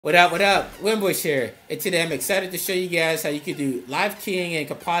What up, what up? Winbush here. And today I'm excited to show you guys how you can do live keying and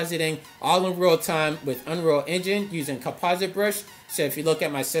compositing all in real time with Unreal Engine using CompositeBrush. So if you look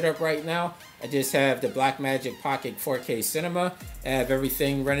at my setup right now, I just have the Blackmagic Pocket 4K Cinema. I have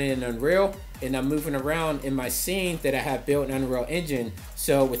everything running in Unreal, and I'm moving around in my scene that I have built in Unreal Engine.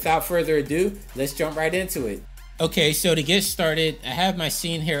 So without further ado, let's jump right into it. Okay, so to get started, I have my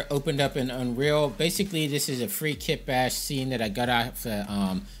scene here opened up in Unreal. Basically, this is a free kit bash scene that I got off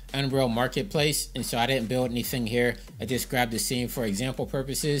the Unreal Marketplace, and so I didn't build anything here. I just grabbed the scene for example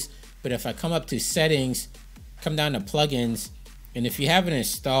purposes. But if I come up to settings, come down to plugins, and if you haven't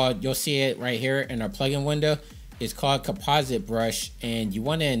installed, you'll see it right here in our plugin window. It's called CompositeBrush, and you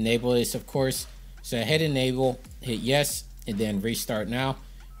want to enable this, of course. So hit enable, hit yes, and then restart now.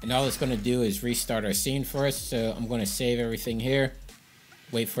 And all it's going to do is restart our scene for us. So I'm going to save everything here,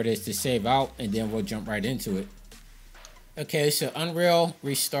 wait for this to save out, and then we'll jump right into it. Okay, so Unreal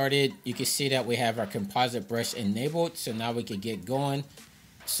restarted. You can see that we have our CompositeBrush enabled, so now we can get going.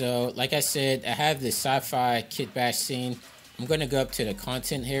 So like I said, I have this sci-fi kit bash scene. I'm going to go up to the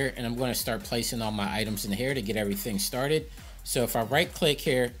content here, and I'm going to start placing all my items in here to get everything started. So if I right click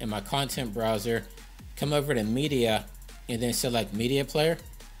here in my content browser, come over to media, and then select media player.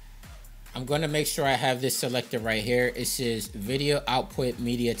 I'm going to make sure I have this selected right here. It says video output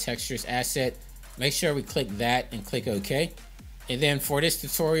media textures asset. Make sure we click that and click OK. And then for this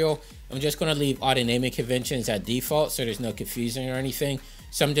tutorial, I'm just going to leave all the naming conventions at default so there's no confusion or anything.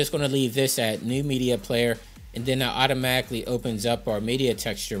 So I'm just going to leave this at new media player, and then it automatically opens up our media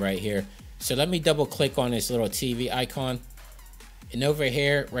texture right here. So let me double click on this little TV icon, and over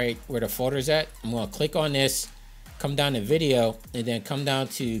here right where the folder's at, I'm going to click on this, come down to video, and then come down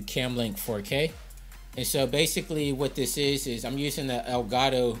to Camlink 4K. And so basically what this is I'm using the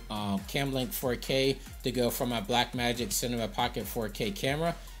Elgato Camlink 4K to go from my Blackmagic Cinema Pocket 4K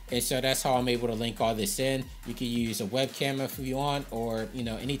camera. And so that's how I'm able to link all this in. You can use a webcam if you want, or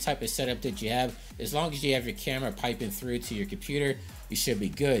any type of setup that you have. As long as you have your camera piping through to your computer, you should be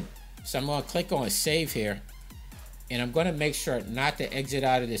good. So I'm going to click on save here, and I'm going to make sure not to exit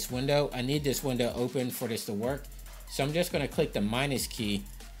out of this window. I need this window open for this to work. So I'm just going to click the minus key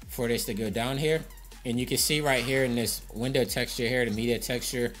for this to go down here. And you can see right here in this window texture here, the media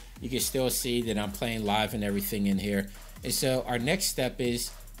texture, you can still see that I'm playing live and everything in here. And so our next step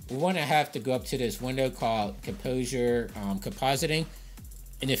is we want to have to go up to this window called Compositing.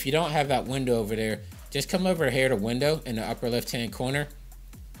 And if you don't have that window over there, just come over here to window in the upper left hand corner.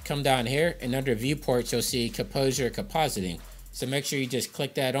 Come down here, and under viewports you'll see Compositing. So make sure you just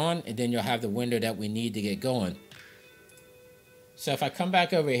click that on, and then you'll have the window that we need to get going. So if I come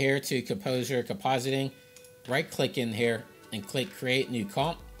back over here to Compositing, right click in here and click create new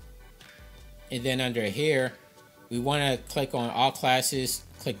comp. And then under here, we want to click on all classes,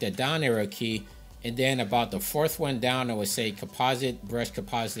 click the down arrow key, and then about the fourth one down, it will say Composite Brush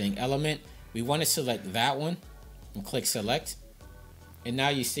Compositing Element. We want to select that one and click select. And now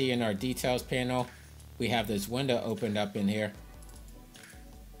you see in our details panel, we have this window opened up in here.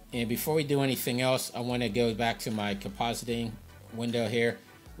 And before we do anything else, I want to go back to my compositing window here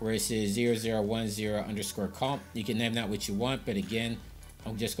where it says 0010_comp. You can name that what you want, but again,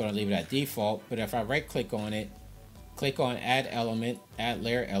 I'm just going to leave it at default. But if I right click on it, click on add element, add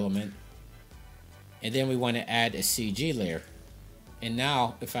layer element, and then we want to add a CG layer. And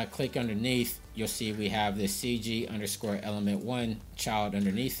now if I click underneath, you'll see we have this CG_element1 child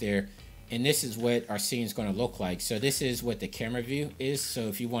underneath there. And this is what our scene is going to look like. So this is what the camera view is. So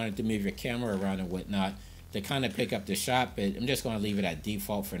if you wanted to move your camera around and whatnot to kind of pick up the shot, but I'm just going to leave it at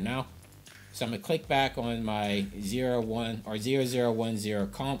default for now. So I'm going to click back on my 0010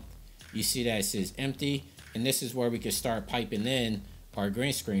 comp. You see that it says empty, and this is where we can start piping in our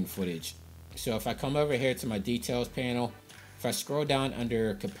green screen footage. So if I come over here to my details panel, if I scroll down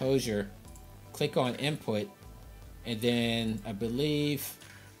under composure, click on input, and then I believe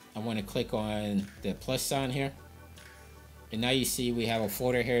I want to click on the plus sign here. And now you see we have a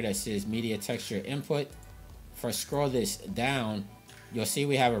folder here that says media texture input. If I scroll this down, you'll see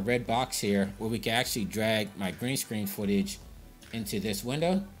we have a red box here where we can actually drag my green screen footage into this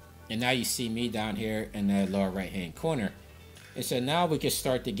window. And now you see me down here in the lower right hand corner. And so now we can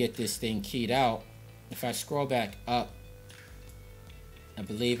start to get this thing keyed out. If I scroll back up, I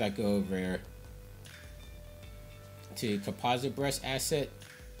believe I go over to CompositeBrush asset.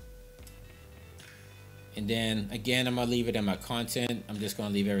 And then again, I'm going to leave it in my content. I'm just going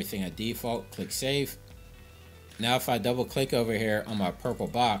to leave everything at default. Click save. Now if I double click over here on my purple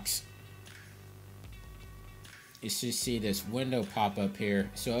box, you should see this window pop up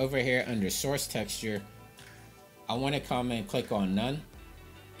here. So over here under source texture, I want to come and click on none.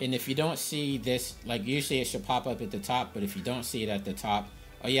 And if you don't see this, like usually it should pop up at the top, but if you don't see it at the top,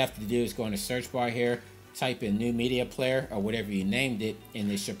 all you have to do is go in the search bar here, type in new media player or whatever you named it,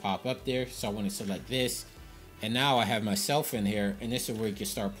 and it should pop up there. So I want to select this, and now I have myself in here, and this is where you can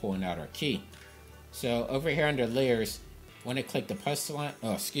start pulling out our key. So over here under layers, I want to click the plus sign,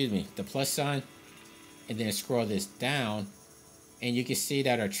 the plus sign, and then scroll this down, and you can see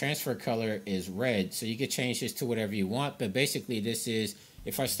that our transfer color is red. So you can change this to whatever you want, but basically this is,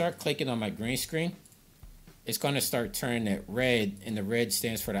 if I start clicking on my green screen, it's going to start turning it red, and the red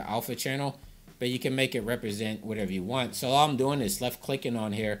stands for the alpha channel, but you can make it represent whatever you want. So all I'm doing is left clicking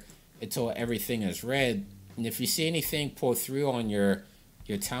on here until everything is red, and if you see anything pull through on your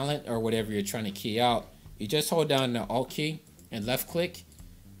talent or whatever you're trying to key out, you just hold down the Alt key and left click,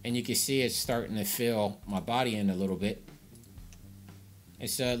 and you can see it's starting to fill my body in a little bit. And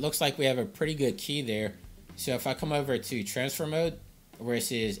so it looks like we have a pretty good key there. So if I come over to transfer mode, where it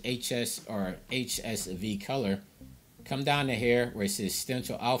says HS or HSV color, come down to here where it says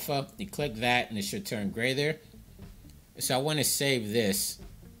stencil alpha, you click that and it should turn gray there. So I want to save this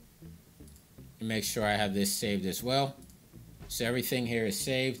and make sure I have this saved as well. So everything here is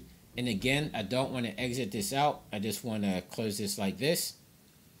saved. And again, I don't want to exit this out. I just want to close this like this.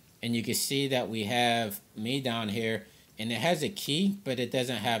 And you can see that we have me down here, and it has a key, but it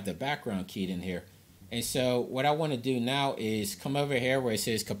doesn't have the background keyed in here. And so what I want to do now is come over here where it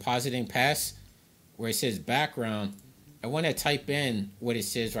says Compositing Pass, where it says background. I want to type in what it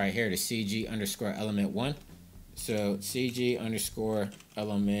says right here, the CG underscore element 1. So CG underscore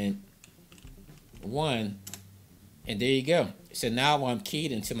element 1. And there you go. So now I'm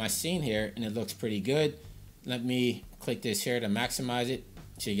keyed into my scene here, and it looks pretty good. Let me click this here to maximize it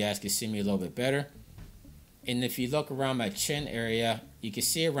so you guys can see me a little bit better. And if you look around my chin area, you can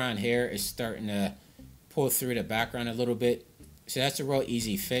see around here it's starting to pull through the background a little bit. So that's a real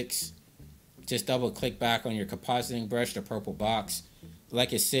easy fix. Just double click back on your compositing brush, the purple box.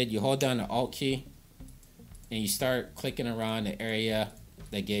 Like I said, you hold down the Alt key and you start clicking around the area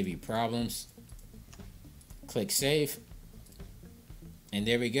that gave you problems. Click save. And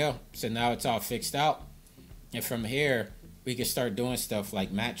there we go. So now it's all fixed out. And from here, we can start doing stuff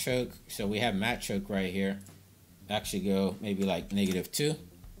like matte choke. So we have matte choke right here. Actually go maybe like -2.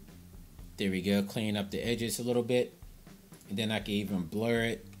 There we go, clean up the edges a little bit. And then I can even blur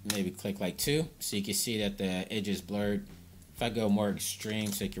it, maybe click like 2, so you can see that the edge is blurred. If I go more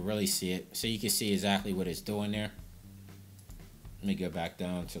extreme so you can really see it, so you can see exactly what it's doing there. Let me go back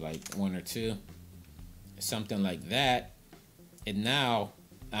down to like 1 or 2, something like that. And now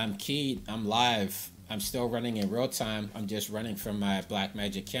I'm keyed, I'm live, I'm still running in real time. I'm just running from my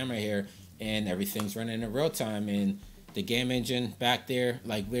Blackmagic camera here, and everything's running in real time. And the game engine back there,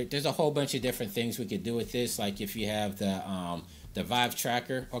 like there's a whole bunch of different things we could do with this. Like if you have the Vive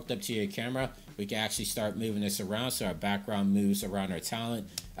tracker hooked up to your camera, we can actually start moving this around so our background moves around our talent.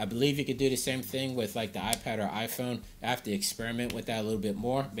 I believe you could do the same thing with like the iPad or iPhone. I have to experiment with that a little bit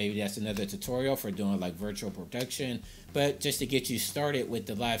more. Maybe that's another tutorial for doing like virtual production. But just to get you started with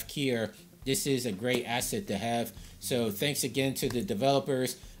the live keyer, this is a great asset to have. So thanks again to the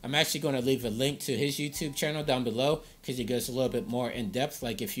developers. I'm actually going to leave a link to his YouTube channel down below because he goes a little bit more in depth.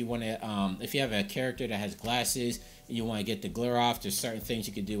 Like if you want to, if you have a character that has glasses and you want to get the glare off, there's certain things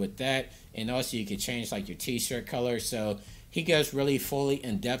you can do with that. And also you can change like your t-shirt color. So he goes really fully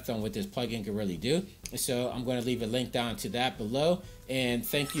in depth on what this plugin can really do. So I'm going to leave a link down to that below. And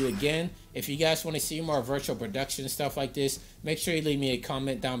thank you again. If you guys want to see more virtual production stuff like this, make sure you leave me a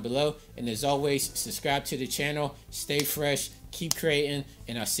comment down below. And as always, subscribe to the channel, stay fresh, keep creating,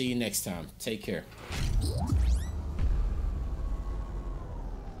 and I'll see you next time. Take care.